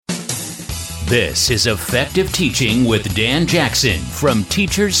This is Effective Teaching with Dan Jackson from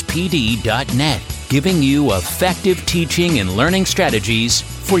teacherspd.net, giving you effective teaching and learning strategies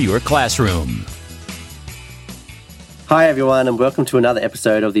for your classroom. Hi everyone, and welcome to another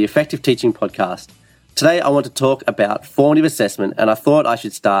episode of the Effective Teaching Podcast. Today I want to talk about formative assessment, and I thought I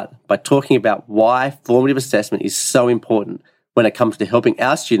should start by talking about why formative assessment is so important when it comes to helping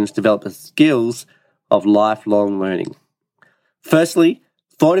our students develop the skills of lifelong learning. Firstly,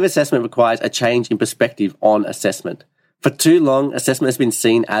 formative assessment requires a change in perspective on assessment. For too long, assessment has been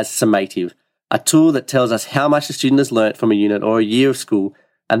seen as summative, a tool that tells us how much the student has learnt from a unit or a year of school,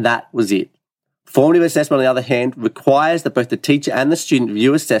 and that was it. Formative assessment, on the other hand, requires that both the teacher and the student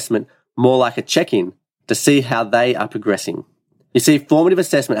view assessment more like a check-in to see how they are progressing. You see, formative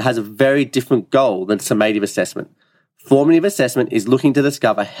assessment has a very different goal than summative assessment. Formative assessment is looking to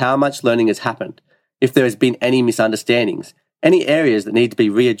discover how much learning has happened, if there has been any misunderstandings, any areas that need to be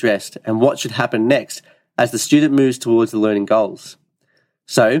readdressed, and what should happen next as the student moves towards the learning goals.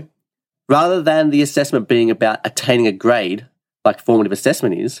 So, rather than the assessment being about attaining a grade, like formative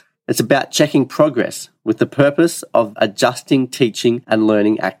assessment is, it's about checking progress with the purpose of adjusting teaching and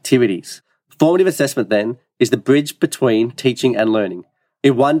learning activities. Formative assessment, then, is the bridge between teaching and learning.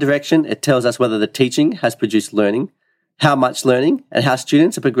 In one direction, it tells us whether the teaching has produced learning, how much learning, and how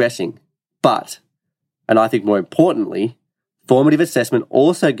students are progressing. But, and I think more importantly, formative assessment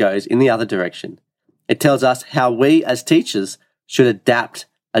also goes in the other direction. It tells us how we as teachers should adapt,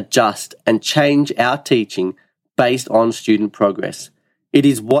 adjust, and change our teaching based on student progress. It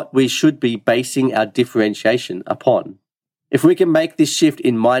is what we should be basing our differentiation upon. If we can make this shift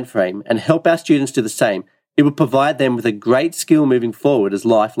in mind frame and help our students do the same, it will provide them with a great skill moving forward as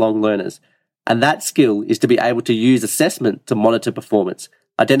lifelong learners. And that skill is to be able to use assessment to monitor performance,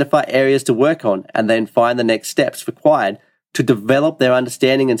 identify areas to work on, and then find the next steps required to develop their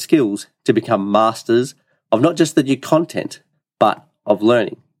understanding and skills to become masters of not just the new content, but of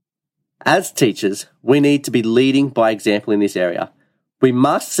learning. As teachers, we need to be leading by example in this area. We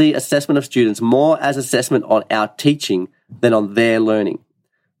must see assessment of students more as assessment on our teaching than on their learning.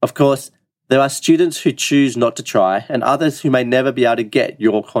 Of course, there are students who choose not to try and others who may never be able to get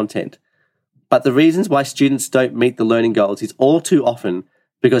your content. But the reasons why students don't meet the learning goals is all too often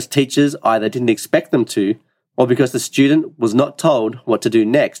because teachers either didn't expect them to, or because the student was not told what to do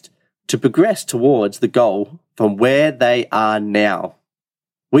next to progress towards the goal from where they are now.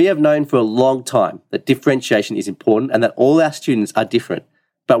 We have known for a long time that differentiation is important and that all our students are different,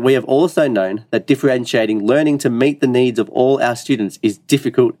 but we have also known that differentiating learning to meet the needs of all our students is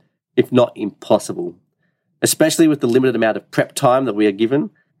difficult, if not impossible, especially with the limited amount of prep time that we are given.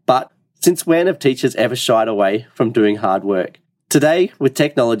 But since when have teachers ever shied away from doing hard work? Today, with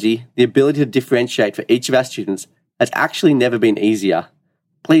technology, the ability to differentiate for each of our students has actually never been easier.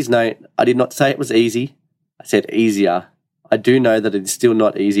 Please note, I did not say it was easy. I said easier. I do know that it's still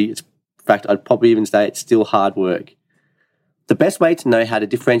not easy. In fact, I'd probably even say it's still hard work. The best way to know how to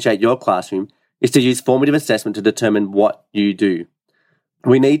differentiate your classroom is to use formative assessment to determine what you do.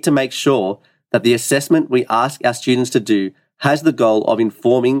 We need to make sure that the assessment we ask our students to do has the goal of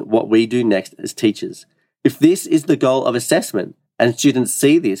informing what we do next as teachers. If this is the goal of assessment and students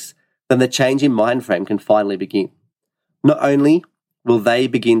see this, then the change in mind frame can finally begin. Not only will they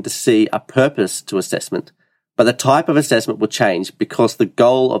begin to see a purpose to assessment, but the type of assessment will change because the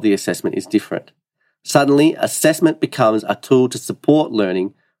goal of the assessment is different. Suddenly, assessment becomes a tool to support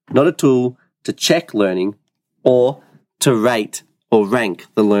learning, not a tool to check learning or to rate or rank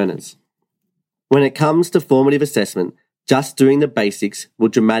the learners. When it comes to formative assessment, just doing the basics will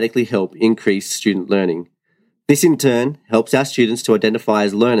dramatically help increase student learning. This in turn helps our students to identify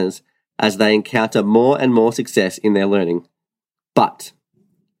as learners as they encounter more and more success in their learning. But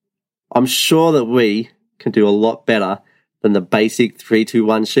I'm sure that we can do a lot better than the basic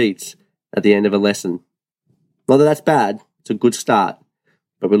 3-2-1 sheets at the end of a lesson. Not that that's bad, it's a good start,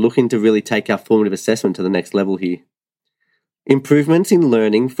 but we're looking to really take our formative assessment to the next level here. Improvements in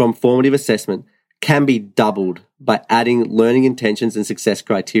learning from formative assessment can be doubled by adding learning intentions and success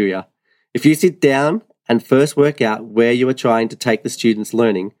criteria. If you sit down and first work out where you are trying to take the students'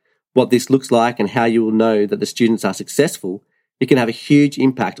 learning, what this looks like and how you will know that the students are successful, it can have a huge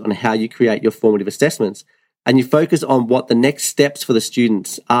impact on how you create your formative assessments, and you focus on what the next steps for the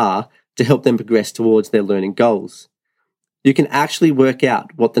students are to help them progress towards their learning goals. You can actually work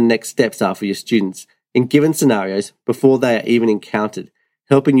out what the next steps are for your students in given scenarios before they are even encountered,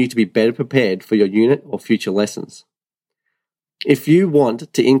 helping you to be better prepared for your unit or future lessons. If you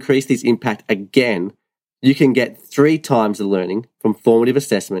want to increase this impact again, you can get 3 times the learning from formative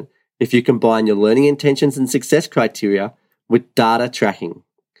assessment if you combine your learning intentions and success criteria with data tracking.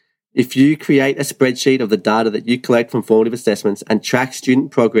 If you create a spreadsheet of the data that you collect from formative assessments and track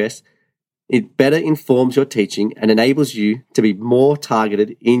student progress, it better informs your teaching and enables you to be more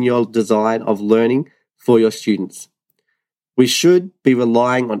targeted in your design of learning for your students. We should be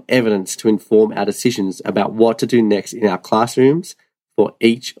relying on evidence to inform our decisions about what to do next in our classrooms for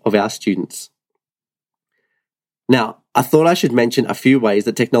each of our students. Now, I thought I should mention a few ways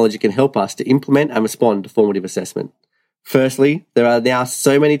that technology can help us to implement and respond to formative assessment. Firstly, there are now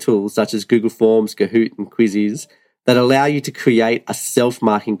so many tools such as Google Forms, Kahoot, and Quizzes that allow you to create a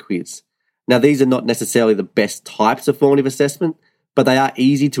self-marking quiz. Now, these are not necessarily the best types of formative assessment, but they are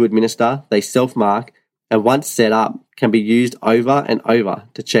easy to administer, they self-mark, and once set up, can be used over and over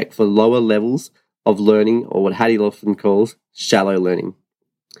to check for lower levels of learning, or what Hattie often calls shallow learning.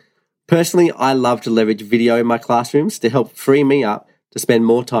 Personally, I love to leverage video in my classrooms to help free me up to spend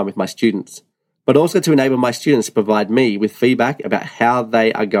more time with my students, but also to enable my students to provide me with feedback about how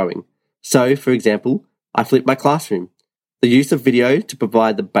they are going. So, for example, I flip my classroom. The use of video to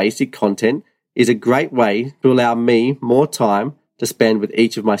provide the basic content is a great way to allow me more time to spend with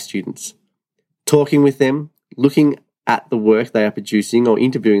each of my students. Talking with them, looking at the work they are producing, or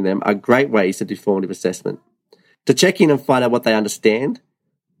interviewing them are great ways to do formative assessment. To check in and find out what they understand,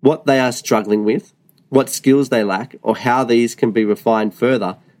 what they are struggling with, what skills they lack, or how these can be refined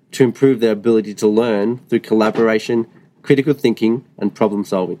further to improve their ability to learn through collaboration, critical thinking, and problem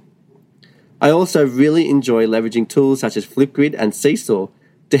solving. I also really enjoy leveraging tools such as Flipgrid and Seesaw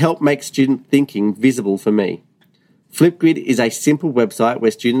to help make student thinking visible for me. Flipgrid is a simple website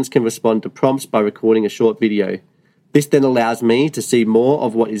where students can respond to prompts by recording a short video. This then allows me to see more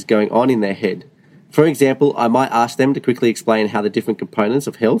of what is going on in their head. For example, I might ask them to quickly explain how the different components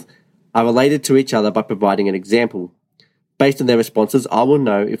of health are related to each other by providing an example. Based on their responses, I will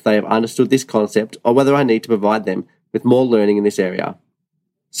know if they have understood this concept or whether I need to provide them with more learning in this area.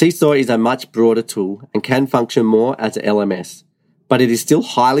 Seesaw is a much broader tool and can function more as an LMS, but it is still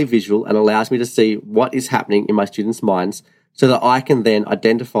highly visual and allows me to see what is happening in my students' minds so that I can then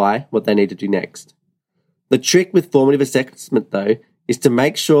identify what they need to do next. The trick with formative assessment, though, is to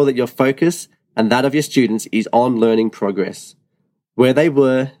make sure that your focus and that of your students is on learning progress, where they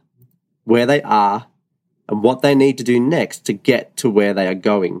were, where they are, and what they need to do next to get to where they are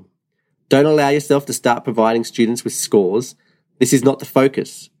going. Don't allow yourself to start providing students with scores. This is not the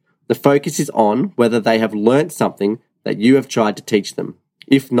focus. The focus is on whether they have learnt something that you have tried to teach them.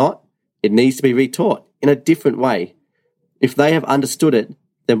 If not, it needs to be retaught in a different way. If they have understood it,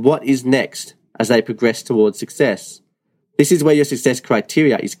 then what is next as they progress towards success? This is where your success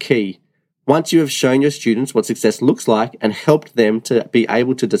criteria is key. Once you have shown your students what success looks like and helped them to be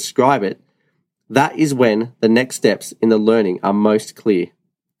able to describe it, that is when the next steps in the learning are most clear.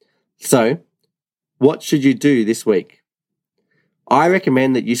 So, what should you do this week? I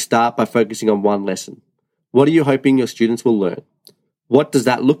recommend that you start by focusing on one lesson. What are you hoping your students will learn? What does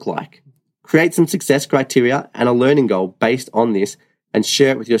that look like? Create some success criteria and a learning goal based on this and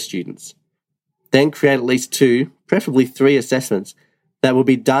share it with your students. Then create at least 2, preferably 3 assessments that will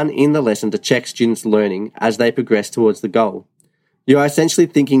be done in the lesson to check students' learning as they progress towards the goal. You are essentially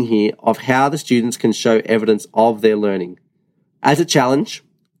thinking here of how the students can show evidence of their learning. As a challenge,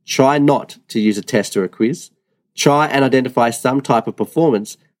 try not to use a test or a quiz. Try and identify some type of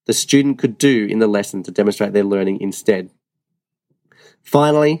performance the student could do in the lesson to demonstrate their learning instead.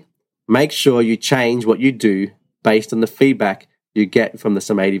 Finally, make sure you change what you do based on the feedback you get from the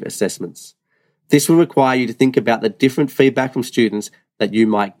summative assessments. This will require you to think about the different feedback from students that you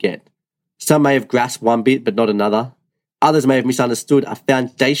might get. Some may have grasped one bit but not another. Others may have misunderstood a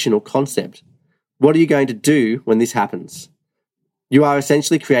foundational concept. What are you going to do when this happens? You are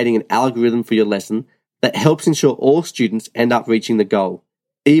essentially creating an algorithm for your lesson that helps ensure all students end up reaching the goal,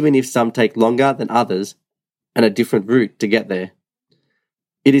 even if some take longer than others and a different route to get there.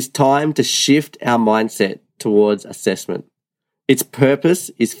 It is time to shift our mindset towards assessment. Its purpose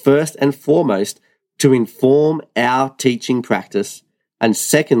is first and foremost to inform our teaching practice, and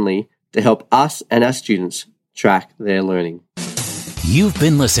secondly, to help us and our students track their learning. You've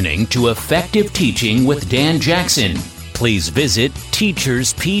been listening to Effective Teaching with Dan Jackson. Please visit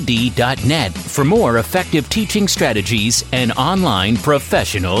teacherspd.net for more effective teaching strategies and online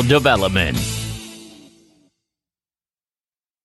professional development.